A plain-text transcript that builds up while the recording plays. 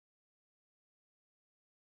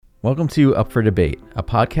Welcome to Up for Debate, a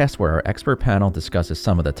podcast where our expert panel discusses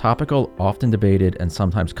some of the topical, often debated, and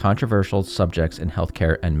sometimes controversial subjects in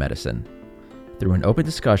healthcare and medicine. Through an open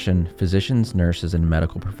discussion, physicians, nurses, and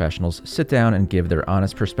medical professionals sit down and give their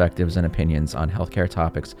honest perspectives and opinions on healthcare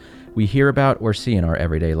topics we hear about or see in our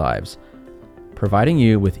everyday lives, providing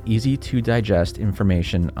you with easy-to-digest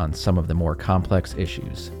information on some of the more complex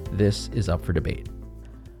issues. This is Up for Debate.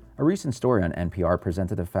 A recent story on NPR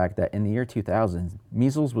presented the fact that in the year 2000,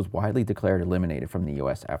 measles was widely declared eliminated from the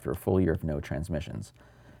U.S. after a full year of no transmissions.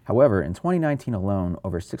 However, in 2019 alone,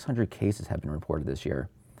 over 600 cases have been reported this year.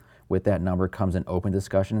 With that number comes an open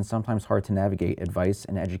discussion and sometimes hard to navigate advice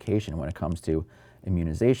and education when it comes to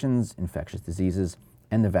immunizations, infectious diseases,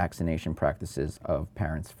 and the vaccination practices of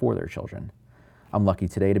parents for their children. I'm lucky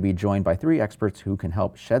today to be joined by three experts who can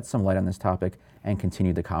help shed some light on this topic and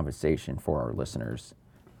continue the conversation for our listeners.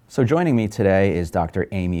 So joining me today is Dr.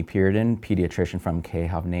 Amy Pearden, pediatrician from K.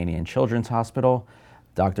 Hovnanian Children's Hospital,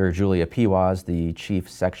 Dr. Julia Piwaz, the Chief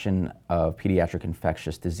Section of Pediatric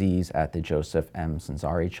Infectious Disease at the Joseph M.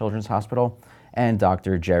 Sanzari Children's Hospital, and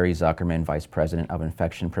Dr. Jerry Zuckerman, Vice President of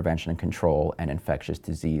Infection Prevention and Control and Infectious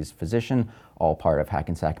Disease Physician, all part of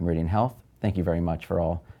Hackensack Meridian Health. Thank you very much for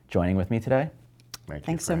all joining with me today.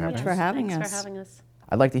 Thanks so much for having us. Thanks for having us.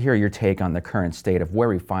 I'd like to hear your take on the current state of where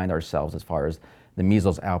we find ourselves as far as the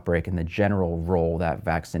measles outbreak and the general role that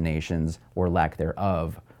vaccinations, or lack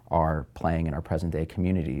thereof, are playing in our present-day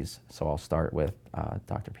communities. So I'll start with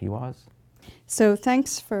Dr. Piwaz. So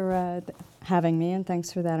thanks for having me, and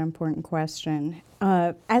thanks for that important question.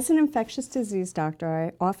 As an infectious disease doctor,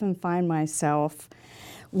 I often find myself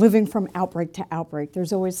living from outbreak to outbreak.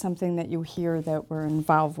 There's always something that you hear that we're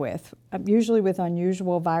involved with, usually with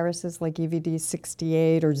unusual viruses like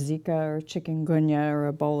EVD68 or Zika or chikungunya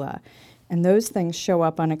or Ebola. And those things show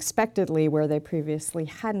up unexpectedly where they previously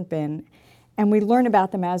hadn't been. And we learn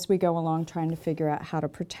about them as we go along, trying to figure out how to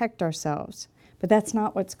protect ourselves. But that's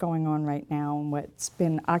not what's going on right now and what's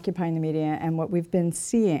been occupying the media and what we've been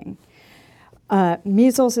seeing.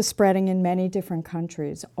 Measles is spreading in many different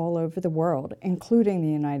countries all over the world, including the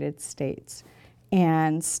United States.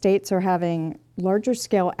 And states are having larger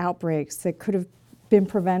scale outbreaks that could have been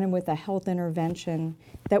prevented with a health intervention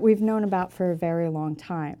that we've known about for a very long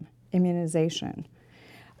time. Immunization.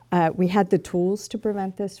 We had the tools to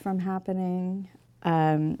prevent this from happening,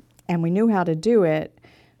 and we knew how to do it,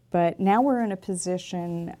 but now we're in a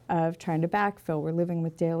position of trying to backfill. We're living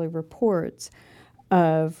with daily reports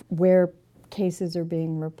of where cases are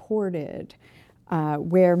being reported,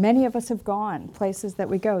 where many of us have gone, places that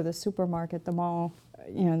we go, the supermarket, the mall,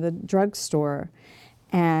 the drugstore,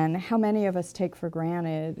 and how many of us take for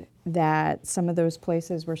granted that some of those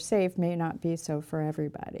places were safe may not be so for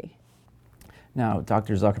everybody. Now,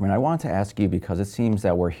 Dr. Zuckerman, I want to ask you because it seems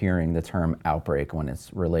that we're hearing the term outbreak when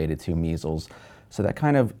it's related to measles. So that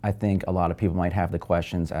kind of, I think a lot of people might have the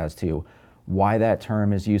questions as to why that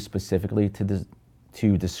term is used specifically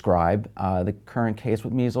to describe the current case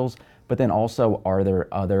with measles, but then also are there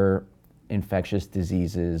other infectious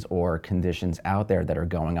diseases or conditions out there that are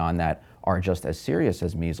going on that are just as serious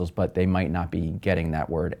as measles, but they might not be getting that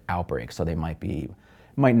word outbreak, so they might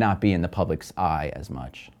not be in the public's eye as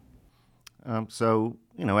much?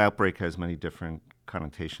 Outbreak has many different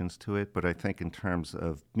connotations to it, but I think in terms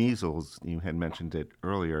of measles, you had mentioned it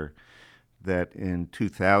earlier, that in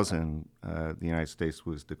 2000, the United States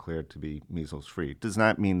was declared to be measles-free. It does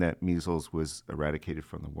not mean that measles was eradicated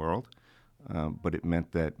from the world, but it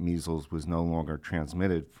meant that measles was no longer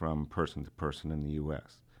transmitted from person to person in the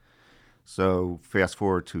U.S. So fast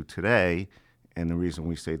forward to today, and the reason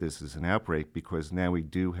we say this is an outbreak, because now we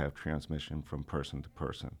do have transmission from person to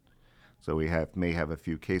person. So we may have a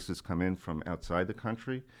few cases come in from outside the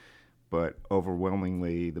country, but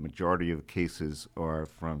overwhelmingly the majority of cases are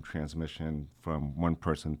from transmission from one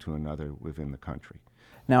person to another within the country.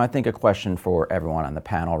 Now, I think a question for everyone on the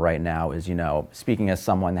panel right now is, speaking as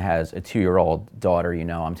someone that has a 2-year-old daughter,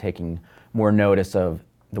 I'm taking more notice of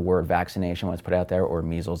the word vaccination when it's put out there or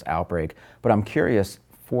measles outbreak. But I'm curious,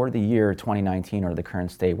 for the year 2019 or the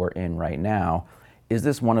current state we're in right now, is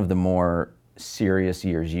this one of the more serious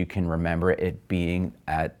years you can remember it being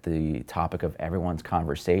at the topic of everyone's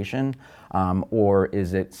conversation? Or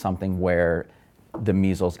is it something where the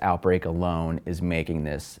measles outbreak alone is making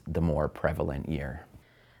this the more prevalent year?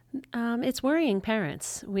 It's worrying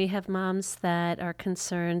parents. We have moms that are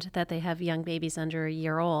concerned that they have young babies under a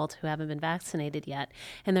year old who haven't been vaccinated yet,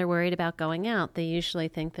 and they're worried about going out. They usually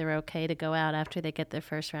think they're okay to go out after they get their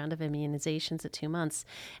first round of immunizations at 2 months,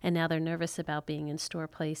 and now they're nervous about being in store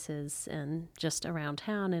places and just around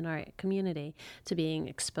town in our community to being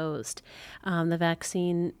exposed. The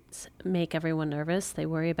vaccine make everyone nervous. They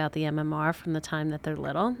worry about the MMR from the time that they're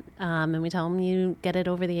little. And we tell them you get it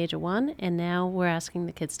over the age of 1. And now we're asking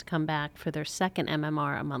the kids to come back for their second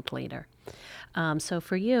MMR a month later. So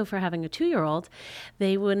for you, for having a 2-year-old,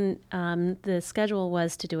 they wouldn't, the schedule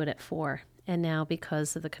was to do it at 4. And now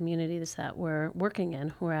because of the communities that we're working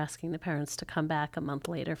in, we're asking the parents to come back a month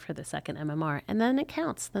later for the second MMR. And then it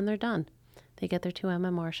counts. Then they're done. They get their 2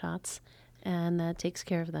 MMR shots, and that takes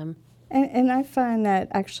care of them. And I find that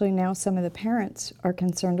actually now some of the parents are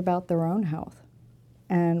concerned about their own health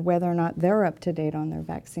and whether or not they're up to date on their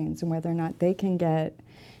vaccines and whether or not they can get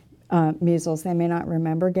measles. They may not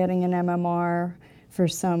remember getting an MMR. For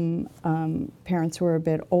some parents who are a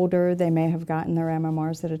bit older, they may have gotten their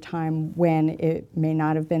MMRs at a time when it may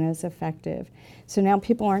not have been as effective. So now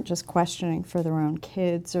people aren't just questioning for their own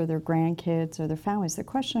kids or their grandkids or their families, they're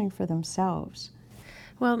questioning for themselves.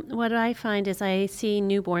 Well, what I find is I see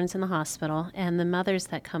newborns in the hospital, and the mothers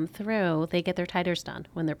that come through, they get their titers done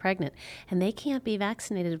when they're pregnant, and they can't be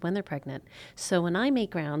vaccinated when they're pregnant. So when I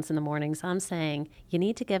make rounds in the mornings, I'm saying you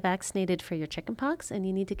need to get vaccinated for your chickenpox, and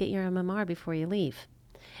you need to get your MMR before you leave.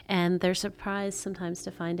 And they're surprised sometimes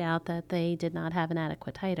to find out that they did not have an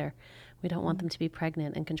adequate titer. We don't want them to be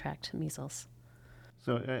pregnant and contract measles.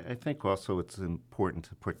 So I think also it's important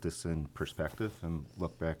to put this in perspective and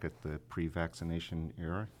look back at the pre-vaccination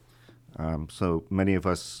era. So many of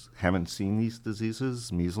us haven't seen these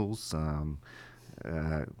diseases, measles,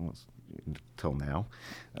 till now.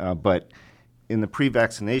 But in the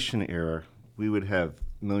pre-vaccination era, we would have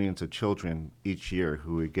millions of children each year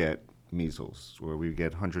who would get measles, or we would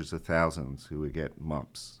get hundreds of thousands who would get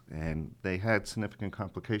mumps. And they had significant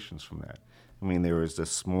complications from that. I mean, there was a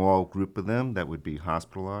small group of them that would be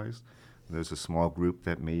hospitalized. There's a small group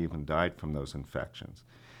that may even died from those infections.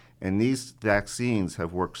 And these vaccines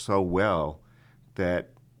have worked so well that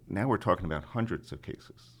now we're talking about hundreds of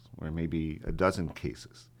cases, or maybe a dozen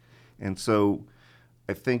cases. And so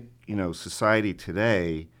I think, society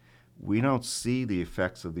today, we don't see the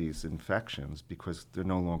effects of these infections because they're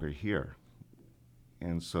no longer here.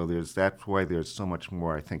 And so that's why there's so much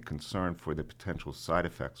more, I think, concern for the potential side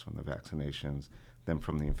effects from the vaccinations than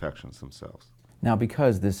from the infections themselves. Now,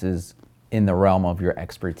 because this is in the realm of your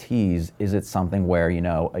expertise, is it something where,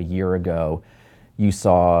 a year ago you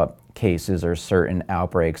saw cases or certain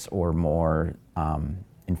outbreaks or more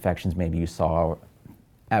infections maybe you saw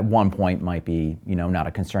at one point might be, not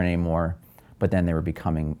a concern anymore, but then they were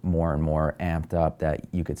becoming more and more amped up that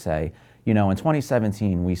you could say, in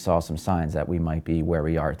 2017, we saw some signs that we might be where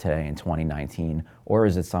we are today in 2019, or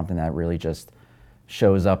is it something that really just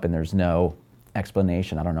shows up and there's no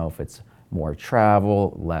explanation? I don't know if it's more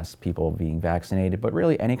travel, less people being vaccinated, but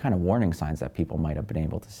really any kind of warning signs that people might have been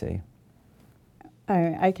able to see.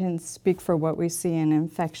 I can speak for what we see in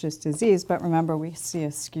infectious disease, but remember we see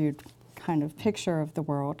a skewed kind of picture of the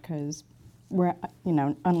world because we're,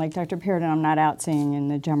 unlike Dr. Pearden, I'm not out seeing in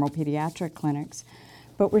the general pediatric clinics.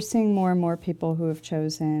 But we're seeing more and more people who have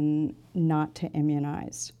chosen not to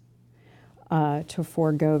immunize, to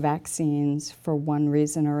forego vaccines for one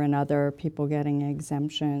reason or another, people getting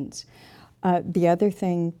exemptions. The other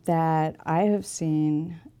thing that I have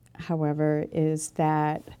seen, however, is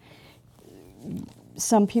that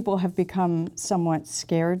some people have become somewhat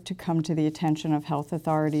scared to come to the attention of health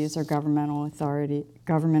authorities or government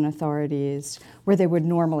authorities, where they would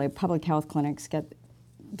normally, public health clinics, get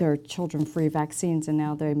their children-free vaccines, and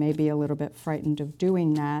now they may be a little bit frightened of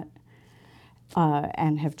doing that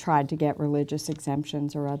and have tried to get religious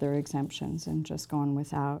exemptions or other exemptions and just gone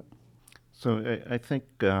without. So I think,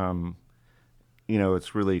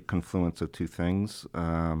 it's really a confluence of two things.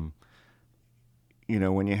 When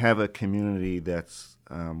you have a community that's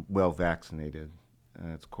well vaccinated,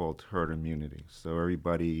 it's called herd immunity. So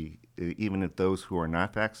everybody, even if those who are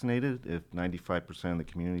not vaccinated, if 95% of the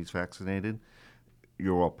community is vaccinated,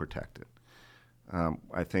 you're all protected.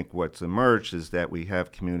 I think what's emerged is that we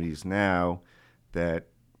have communities now that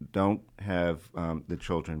don't have the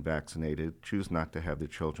children vaccinated, choose not to have the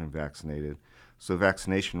children vaccinated, so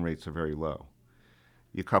vaccination rates are very low.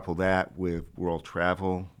 You couple that with world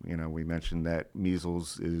travel, we mentioned that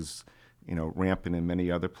measles is, rampant in many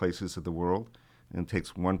other places of the world, and it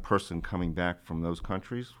takes one person coming back from those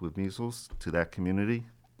countries with measles to that community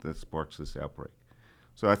that sparks this outbreak.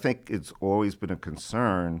 So I think it's always been a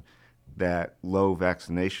concern that low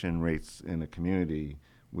vaccination rates in a community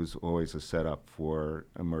was always a setup for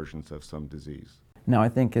emergence of some disease. No, I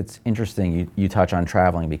think it's interesting you touch on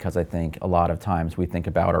traveling because I think a lot of times we think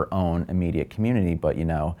about our own immediate community, but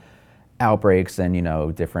outbreaks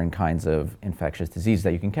and different kinds of infectious disease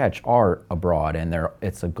that you can catch are abroad and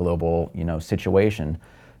it's a global situation.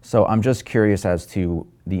 So I'm just curious as to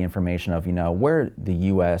the information of, where the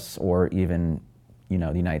U.S. or even, the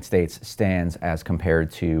United States stands as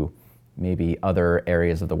compared to maybe other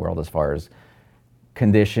areas of the world as far as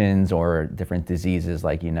conditions or different diseases,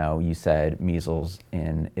 like, you said measles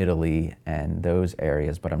in Italy and those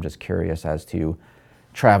areas, but I'm just curious as to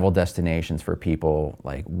travel destinations for people,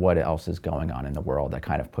 like what else is going on in the world that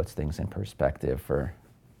kind of puts things in perspective for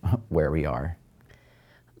where we are.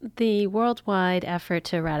 The worldwide effort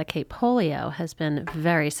to eradicate polio has been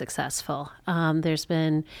very successful. There's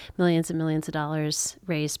been millions and millions of dollars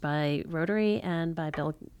raised by Rotary and by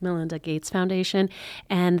Bill Melinda Gates Foundation,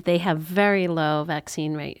 and they have very low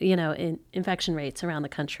vaccine rate, infection rates around the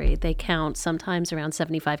country. They count sometimes around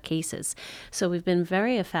 75 cases. So we've been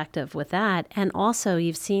very effective with that. And also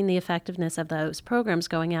you've seen the effectiveness of those programs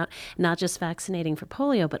going out, not just vaccinating for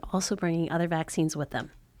polio, but also bringing other vaccines with them.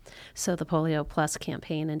 So the Polio Plus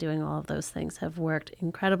campaign and doing all of those things have worked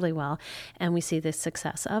incredibly well, and we see the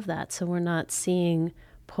success of that. So we're not seeing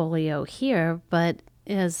polio here, but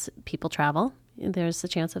as people travel, there's a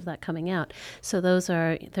chance of that coming out. So those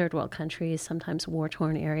are third world countries, sometimes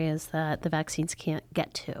war-torn areas that the vaccines can't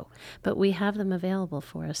get to. But we have them available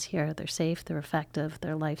for us here. They're safe, they're effective,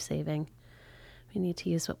 they're life-saving. We need to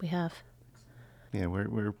use what we have. Yeah,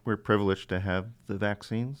 we're privileged to have the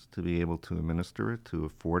vaccines, to be able to administer it, to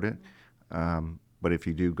afford it. But if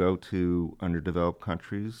you do go to underdeveloped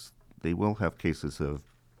countries, they will have cases of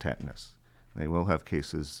tetanus. They will have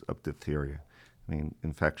cases of diphtheria. I mean,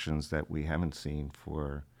 infections that we haven't seen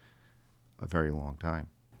for a very long time.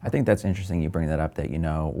 I think that's interesting you bring that up, that,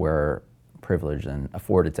 we're privileged and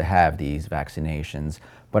afforded to have these vaccinations.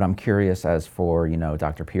 But I'm curious as for,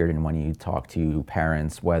 Dr. Pearden, when you talk to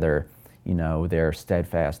parents, whether they're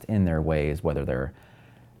steadfast in their ways, whether they're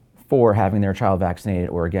for having their child vaccinated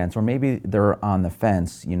or against, or maybe they're on the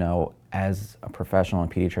fence, as a professional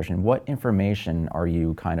and pediatrician, what information are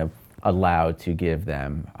you kind of allowed to give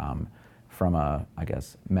them from a,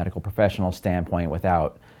 medical professional standpoint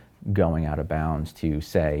without going out of bounds to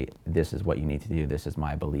say, this is what you need to do, this is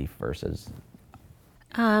my belief versus...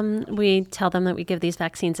 We tell them that we give these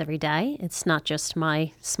vaccines every day. It's not just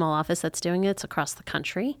my small office that's doing it, it's across the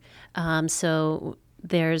country. So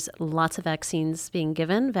there's lots of vaccines being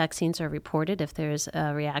given. Vaccines are reported if there's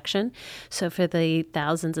a reaction. So for the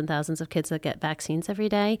thousands and thousands of kids that get vaccines every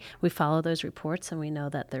day, we follow those reports and we know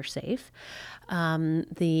that they're safe.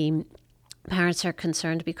 The parents are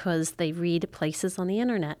concerned because they read places on the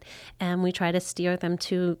internet, and we try to steer them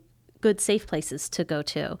to good, safe places to go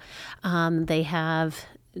to. They have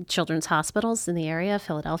children's hospitals in the area.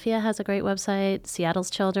 Philadelphia has a great website, Seattle's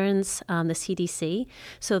Children's, the CDC.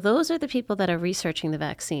 So those are the people that are researching the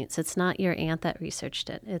vaccines. It's not your aunt that researched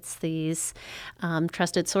it. It's these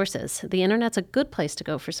trusted sources. The internet's a good place to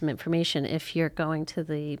go for some information if you're going to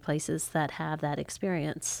the places that have that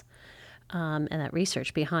experience. And that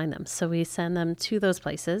research behind them. So we send them to those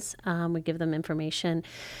places. We give them information.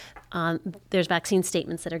 There's vaccine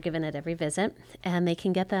statements that are given at every visit, and they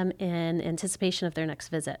can get them in anticipation of their next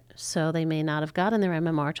visit. So they may not have gotten their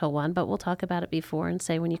MMR till 1, but we'll talk about it before and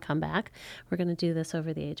say, when you come back, we're going to do this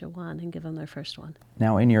over the age of 1 and give them their first one.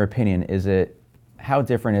 Now, in your opinion, how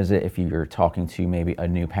different is it if you're talking to maybe a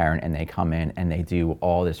new parent and they come in and they do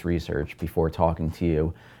all this research before talking to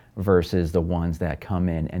you, versus the ones that come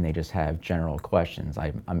in and they just have general questions?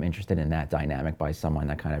 I'm interested in that dynamic by someone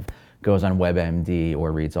that kind of goes on WebMD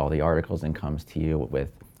or reads all the articles and comes to you with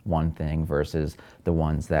one thing versus the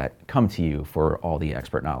ones that come to you for all the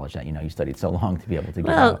expert knowledge that you studied so long to be able to get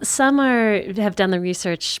out. Well, some have done the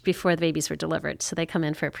research before the babies were delivered, so they come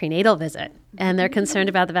in for a prenatal visit, and they're concerned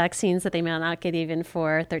about the vaccines that they may not get even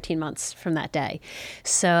for 13 months from that day.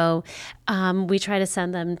 So we try to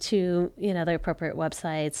send them to the appropriate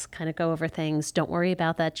websites, kind of go over things. Don't worry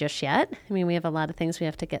about that just yet. I mean, we have a lot of things we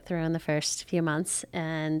have to get through in the first few months,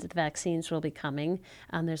 and the vaccines will be coming.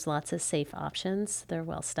 There's lots of safe options. They're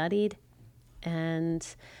well studied.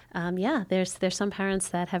 And there's some parents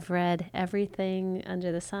that have read everything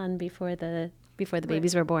under the sun before the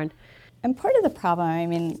babies were born. And part of the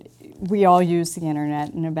problem, we all use the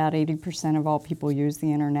internet, and about 80% of all people use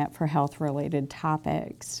the internet for health-related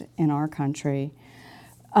topics in our country.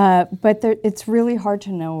 But it's really hard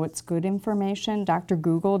to know what's good information. Dr.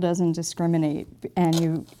 Google doesn't discriminate,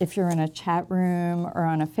 and if you're in a chat room or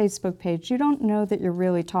on a Facebook page, you don't know that you're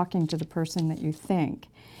really talking to the person that you think.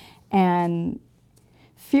 And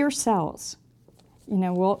fear sells.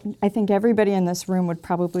 I think everybody in this room would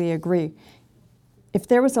probably agree. If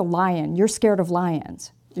there was a lion, you're scared of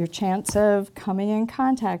lions. Your chance of coming in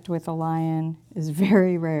contact with a lion is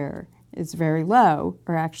very rare. It's very low,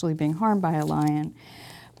 or actually being harmed by a lion.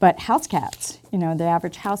 But house cats, the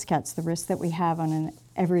average house cats, the risks that we have on an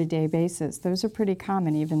everyday basis, those are pretty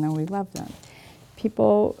common even though we love them.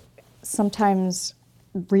 People sometimes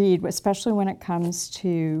read, especially when it comes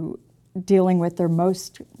to dealing with their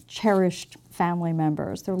most cherished family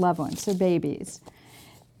members, their loved ones, their babies,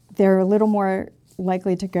 they're a little more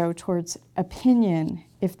likely to go towards opinion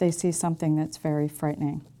if they see something that's very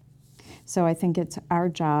frightening. So I think it's our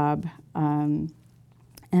job,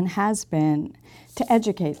 and has been, to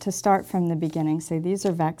educate, to start from the beginning, say these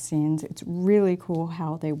are vaccines, it's really cool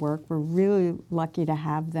how they work, we're really lucky to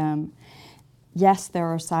have them. Yes, there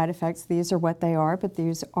are side effects, these are what they are, but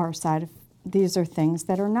these are things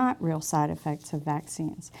that are not real side effects of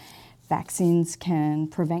vaccines. Vaccines can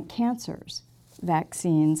prevent cancers.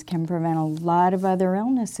 Vaccines can prevent a lot of other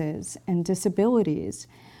illnesses and disabilities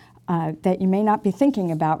that you may not be thinking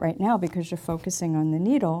about right now because you're focusing on the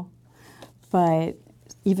needle. But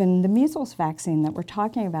even the measles vaccine that we're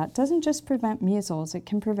talking about doesn't just prevent measles, it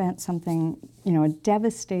can prevent something, a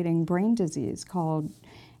devastating brain disease called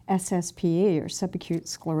SSPE, or subacute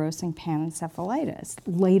sclerosing panencephalitis,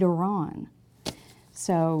 later on.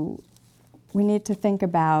 So we need to think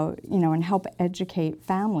about, and help educate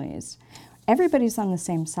families. Everybody's on the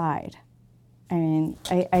same side. I mean,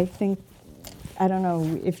 I think, I don't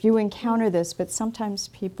know if you encounter this, but sometimes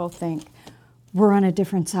people think we're on a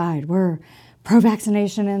different side. We're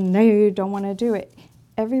pro-vaccination and they don't want to do it.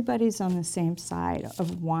 Everybody's on the same side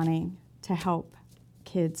of wanting to help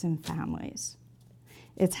kids and families.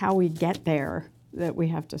 It's how we get there that we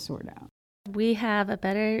have to sort out. We have a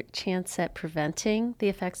better chance at preventing the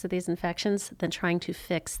effects of these infections than trying to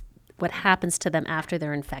fix what happens to them after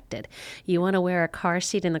they're infected. You want to wear a car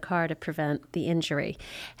seat in the car to prevent the injury.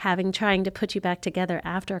 Trying to put you back together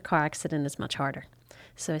after a car accident is much harder.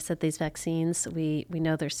 So I said these vaccines, we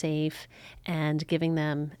know they're safe, and giving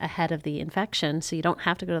them ahead of the infection so you don't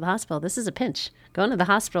have to go to the hospital. This is a pinch. Going to the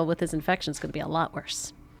hospital with this infection is going to be a lot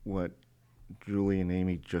worse. What Julie and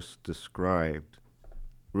Amy just described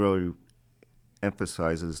really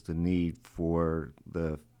emphasizes the need for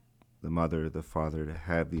the mother, the father, to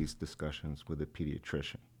have these discussions with a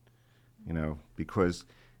pediatrician. Because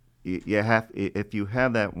if you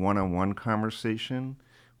have that one-on-one conversation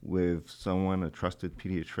with someone, a trusted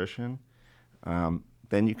pediatrician,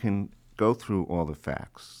 then you can go through all the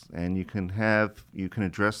facts and you can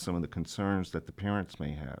address some of the concerns that the parents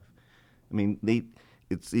may have. I mean,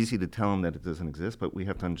 it's easy to tell them that it doesn't exist, but we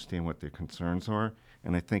have to understand what their concerns are.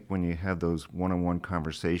 And I think when you have those one-on-one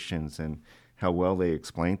conversations and how well they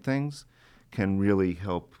explain things can really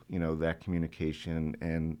help, that communication.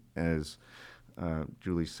 And as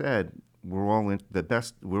Julie said, we're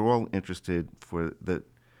all interested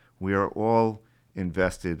we are all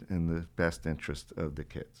invested in the best interest of the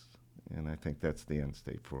kids. And I think that's the end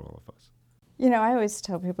state for all of us. I always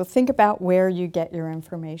tell people, think about where you get your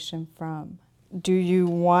information from. Do you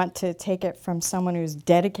want to take it from someone who's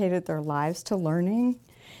dedicated their lives to learning,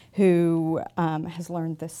 who has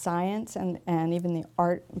learned the science and even the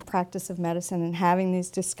art and practice of medicine and having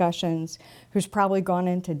these discussions, who's probably gone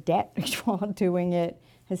into debt while doing it,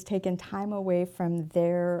 has taken time away from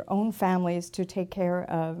their own families to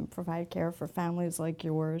provide care for families like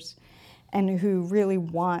yours, and who really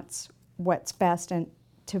wants what's best and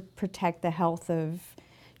to protect the health of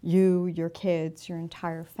you, your kids, your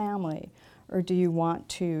entire family? Or do you want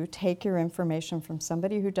to take your information from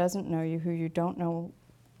somebody who doesn't know you, who you don't know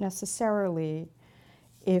necessarily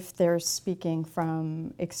if they're speaking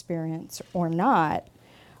from experience or not,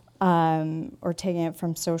 or taking it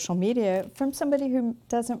from social media, from somebody who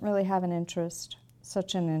doesn't really have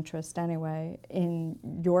such an interest anyway, in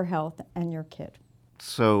your health and your kid?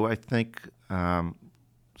 So I think,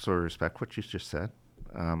 sort of respect what you just said,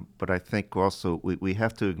 but I think also we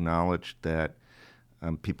have to acknowledge that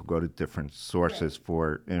people go to different sources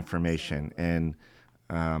for information, and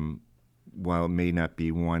while it may not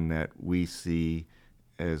be one that we see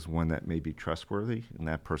as one that may be trustworthy, in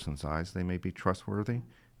that person's eyes they may be trustworthy.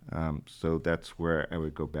 So that's where I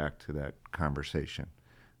would go back to that conversation.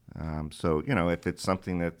 So, if it's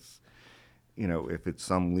something that's, if it's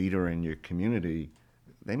some leader in your community,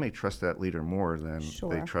 they may trust that leader more than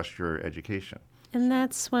they trust your education. And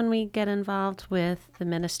that's when we get involved with the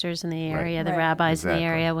ministers in the area, Right. the Right. rabbis in Exactly. the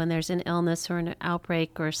area, when there's an illness or an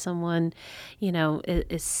outbreak or someone,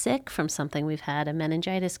 is sick from something. We've had a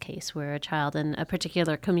meningitis case where a child in a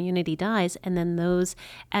particular community dies, and then those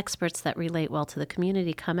experts that relate well to the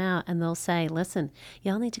community come out and they'll say, listen,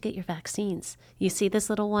 y'all need to get your vaccines. You see this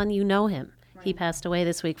little one, you know him. He passed away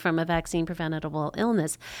this week from a vaccine-preventable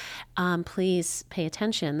illness. Please pay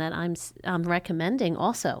attention that I'm recommending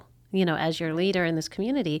also as your leader in this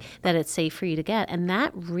community, that it's safe for you to get. And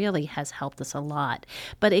that really has helped us a lot.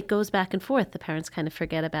 But it goes back and forth. The parents kind of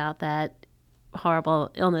forget about that horrible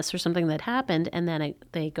illness or something that happened, and then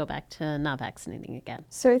they go back to not vaccinating again.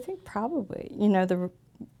 So I think probably, the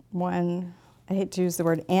one, I hate to use the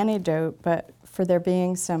word antidote, but for there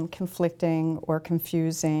being some conflicting or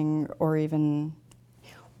confusing or even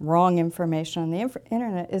wrong information on the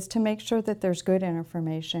internet is to make sure that there's good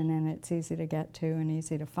information and it's easy to get to and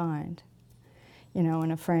easy to find, in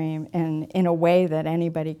a frame and in a way that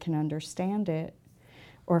anybody can understand it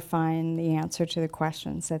or find the answer to the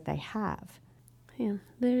questions that they have. Yeah,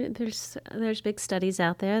 there's big studies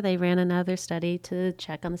out there. They ran another study to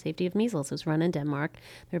check on the safety of measles. It was run in Denmark.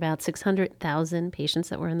 There were about 600,000 patients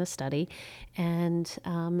that were in the study, and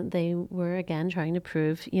they were again trying to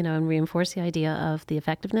prove, and reinforce the idea of the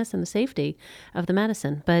effectiveness and the safety of the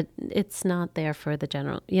medicine. But it's not there for the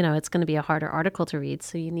general. It's going to be a harder article to read,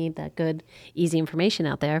 so you need that good, easy information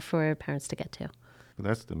out there for parents to get to. Well,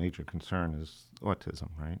 that's the major concern is autism,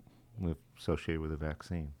 right? Associated with the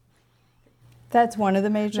vaccine. That's one of the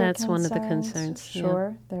major That's concerns. one of the concerns.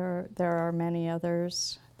 Sure. Yeah. There are many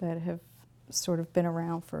others that have sort of been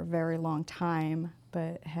around for a very long time,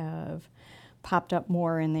 but have popped up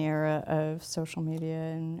more in the era of social media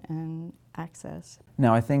and access.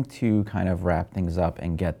 Now, I think to kind of wrap things up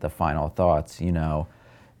and get the final thoughts,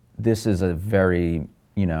 this is a very,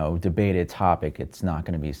 debated topic. It's not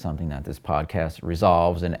going to be something that this podcast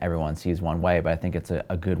resolves and everyone sees one way, but I think it's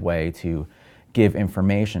a good way to give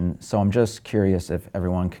information. So I'm just curious if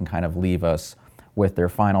everyone can kind of leave us with their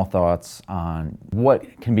final thoughts on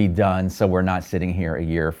what can be done so we're not sitting here a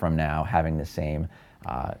year from now having the same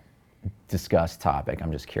discussed topic.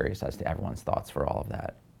 I'm just curious as to everyone's thoughts for all of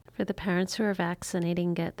that. For the parents who are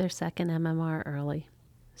vaccinating, get their second MMR early.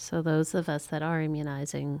 So those of us that are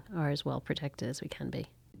immunizing are as well protected as we can be.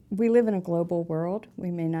 We live in a global world.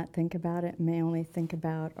 We may not think about it, may only think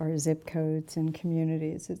about our zip codes and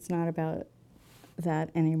communities. It's not about that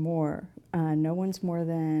anymore. No one's more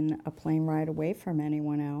than a plane ride away from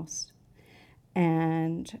anyone else.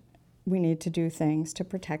 And we need to do things to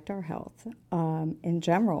protect our health in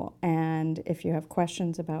general. And if you have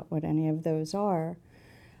questions about what any of those are,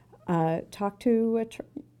 talk to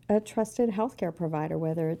a trusted healthcare provider,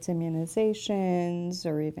 whether it's immunizations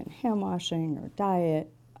or even hand washing or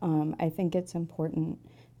diet. I think it's important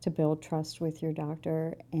to build trust with your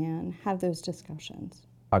doctor and have those discussions.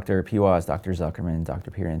 Dr. Piwaz, Dr. Zuckerman, Dr.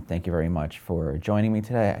 Perian, thank you very much for joining me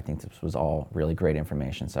today. I think this was all really great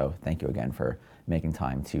information, so thank you again for making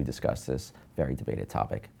time to discuss this very debated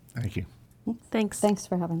topic. Thank you. Thanks. Thanks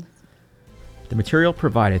for having us. The material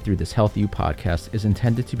provided through this Health U podcast is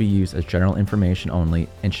intended to be used as general information only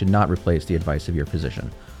and should not replace the advice of your physician.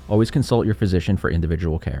 Always consult your physician for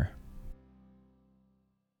individual care.